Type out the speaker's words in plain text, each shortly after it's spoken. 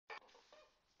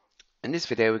In this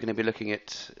video, we're going to be looking at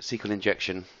SQL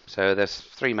injection. So there's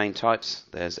three main types.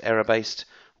 There's error-based,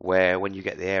 where when you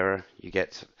get the error, you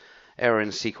get error in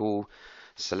SQL,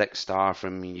 select star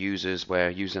from users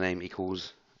where username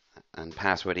equals and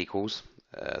password equals.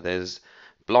 There's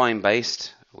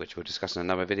blind-based, which we'll discuss in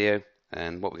another video.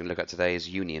 And what we're going to look at today is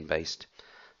union-based.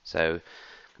 So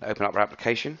open up our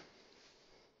application.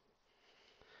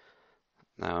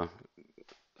 Now,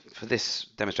 for this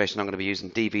demonstration, I'm going to be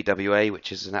using DVWA,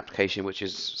 which is an application which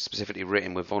is specifically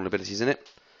written with vulnerabilities in it.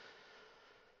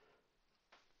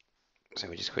 So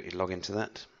we just quickly log into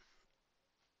that.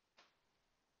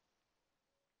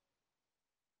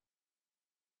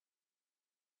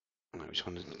 We just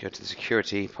want to go to the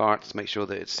security part to make sure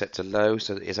that it's set to low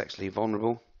so that it is actually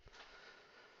vulnerable.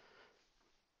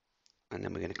 And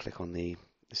then we're going to click on the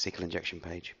SQL injection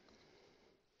page.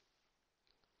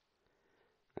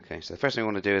 Okay, so the first thing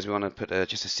we want to do is we want to put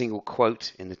just a single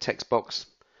quote in the text box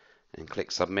and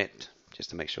click submit just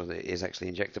to make sure that it is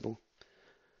actually injectable.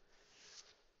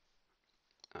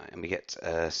 And we get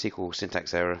a SQL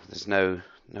syntax error. There's no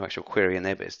actual query in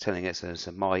there, but it's telling us it's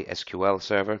a MySQL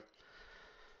server.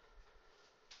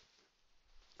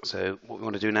 So what we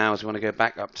want to do now is we want to go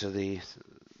back up to the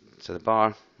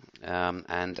bar,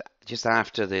 and just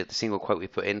after the single quote we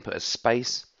put in, put a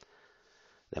space.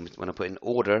 Then we want to put in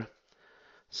order,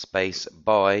 space,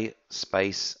 by,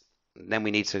 space. Then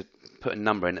we need to put a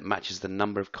number in that matches the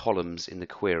number of columns in the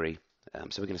query.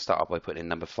 So we're going to start off by putting in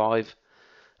number 5,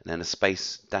 and then a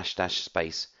space, dash, dash,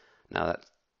 space. Now that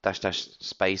dash, dash,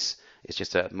 space is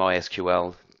just a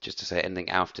MySQL, just to say anything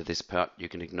after this part you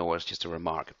can ignore, it's just a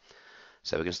remark.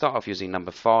 So we're going to start off using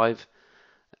number 5.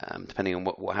 Depending on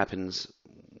what happens,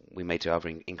 we may do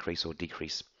either increase or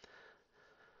decrease.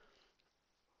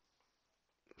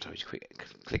 So we just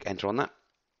click enter on that.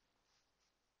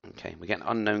 Okay, we get an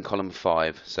unknown column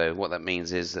 5. So what that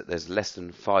means is that there's less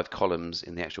than 5 columns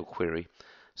in the actual query.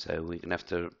 So we're going to have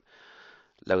to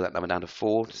lower that number down to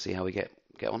 4 to see how we get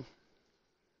on.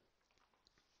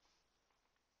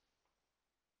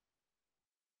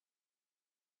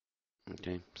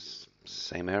 Okay,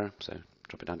 same error, so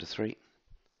drop it down to 3.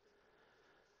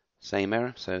 Same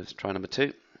error, so let's try number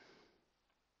 2.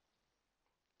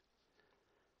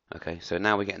 Okay, so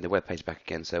now we're getting the web page back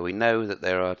again. So we know that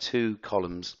there are 2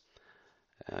 columns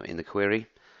in the query.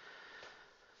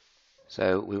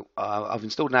 So I've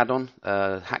installed an add-on,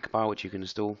 Hackbar, which you can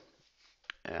install.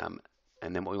 And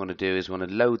then what we want to do is we want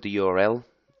to load the URL,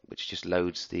 which just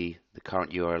loads the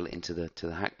current URL into the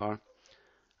Hackbar.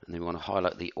 And then we want to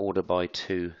highlight the order by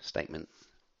to statement.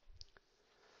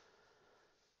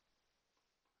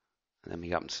 And then we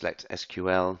go up and select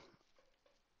SQL,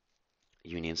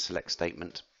 union select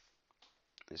statement.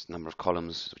 There's number of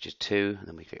columns, which is 2, and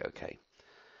then we click OK.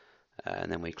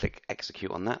 And then we click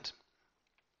execute on that.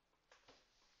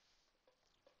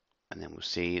 And then we'll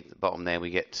see at the bottom there we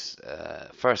get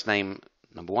first name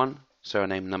number 1,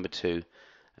 surname number 2,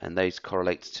 and those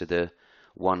correlate to the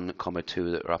 1,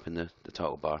 2 that are up in the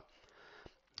title bar.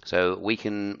 So we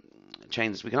can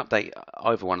change, we can update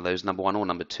either one of those, number 1 or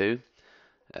number 2.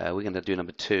 We're going to do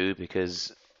number 2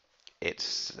 because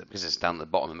it's down at the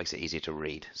bottom, it makes it easier to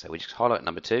read. So we just highlight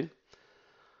number 2,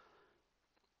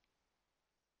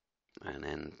 and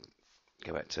then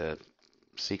go back to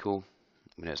SQL.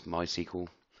 We know it's MySQL,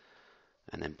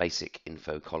 and then basic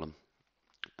info column.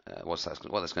 What that's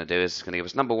going to do is it's going to give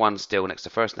us number 1 still next to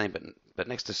first name, but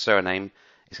next to surname,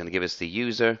 it's going to give us the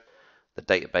user, the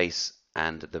database,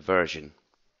 and the version.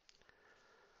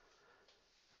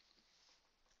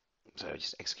 So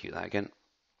just execute that again.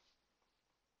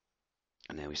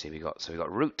 And there we see we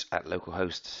got root at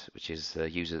localhost, which is the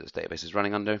user that the database is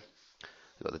running under.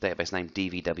 We've got the database name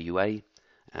DVWA,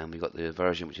 and we've got the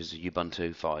version, which is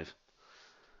Ubuntu 5.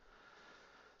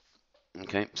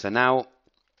 Okay, so now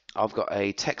I've got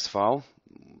a text file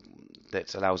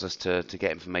that allows us to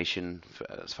get information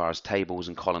as far as tables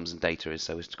and columns and data is.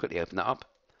 So let's quickly open that up.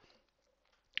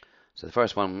 So the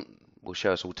first one will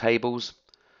show us all tables.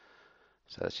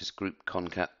 So let's just group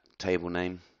concat table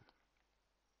name.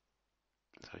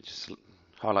 So just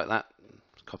highlight that,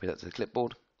 copy that to the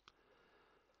clipboard.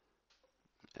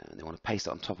 And they want to paste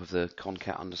it on top of the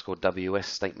concat underscore WS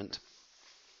statement.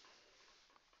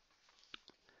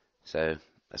 So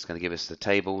that's going to give us the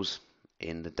tables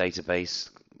in the database,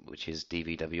 which is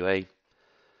DVWA.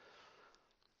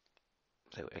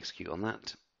 So we'll execute on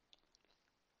that.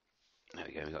 There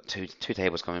we go, we've got two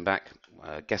tables coming back,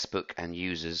 guestbook and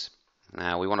users.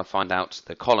 Now we want to find out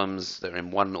the columns that are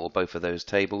in one or both of those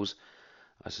tables.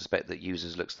 I suspect that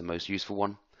users looks the most useful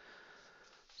one.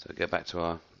 So go back to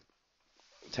our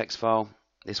text file.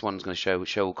 This one's going to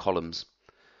show all columns.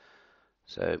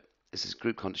 So this is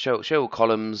group show all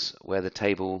columns where the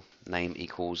table name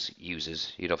equals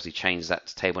users. You'd obviously change that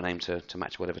table name to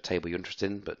match whatever table you're interested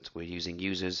in, but we're using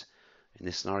users in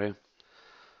this scenario.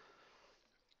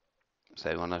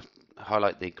 So we want to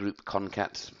highlight the group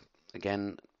concat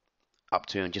again up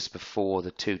to and just before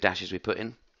the 2 dashes we put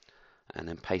in, and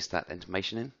then paste that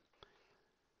information in.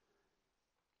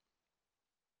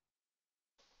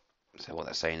 So what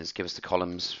that's saying is give us the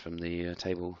columns from the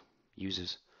table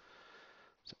users.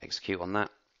 So execute on that.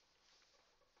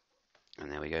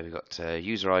 And there we go, we've got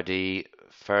user ID,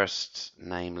 first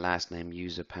name, last name,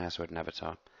 user, password, and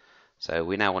avatar. So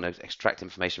we now want to extract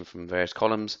information from various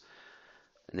columns.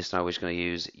 In this scenario, we're just going to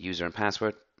use user and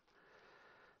password.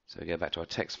 So we go back to our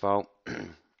text file.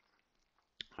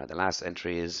 Right, the last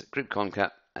entry is group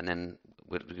concat, and then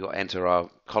we've got to enter our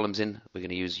columns in. We're going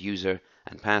to use user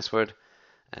and password,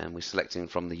 and we're selecting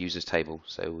from the users table.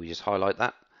 So we just highlight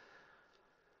that.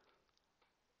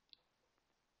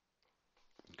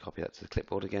 Copy that to the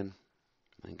clipboard again,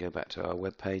 and go back to our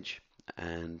web page.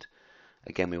 And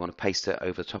again, we want to paste it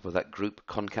over the top of that group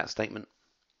concat statement.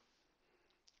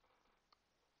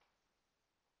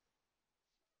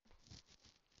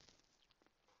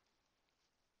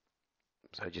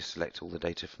 So just select all the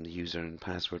data from the user and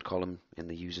password column in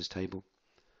the users table.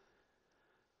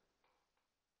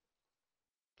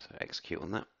 So execute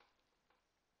on that.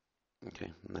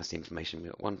 Okay, and that's the information.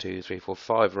 We've got 1, 2, 3, 4,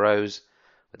 5 rows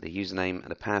with the username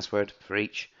and a password for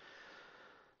each.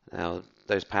 Now,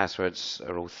 those passwords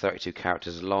are all 32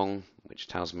 characters long, which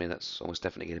tells me that's almost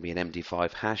definitely going to be an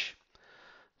MD5 hash.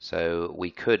 So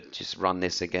we could just run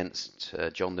this against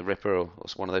John the Ripper or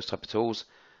one of those type of tools.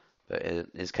 But in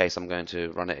this case, I'm going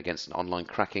to run it against an online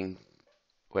cracking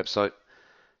website.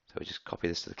 So we just copy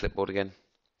this to the clipboard again.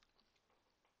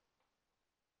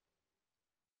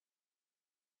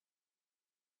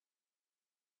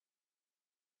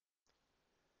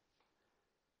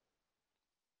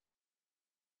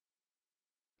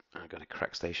 I go to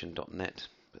crackstation.net,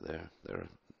 but there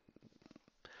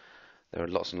are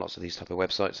lots and lots of these type of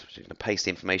websites. We're going to paste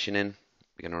the information in.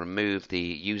 We're going to remove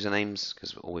the usernames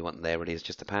because all we want there really is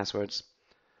just the passwords.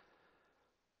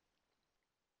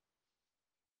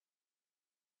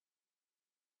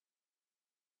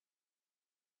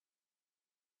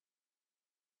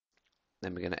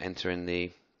 Then we're going to enter in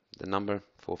the number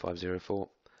 4504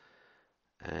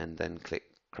 and then click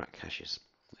crack hashes.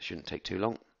 It shouldn't take too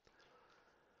long.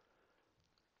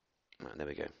 Right, there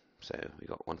we go. So we've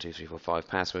got 1, 2, 3, 4, 5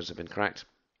 passwords have been cracked.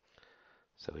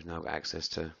 So we've now got access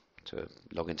to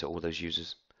log into all those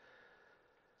users.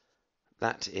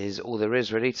 That is all there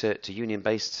is really to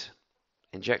union-based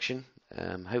injection.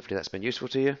 Hopefully that's been useful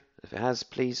to you. If it has,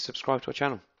 please subscribe to our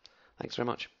channel. Thanks very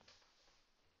much.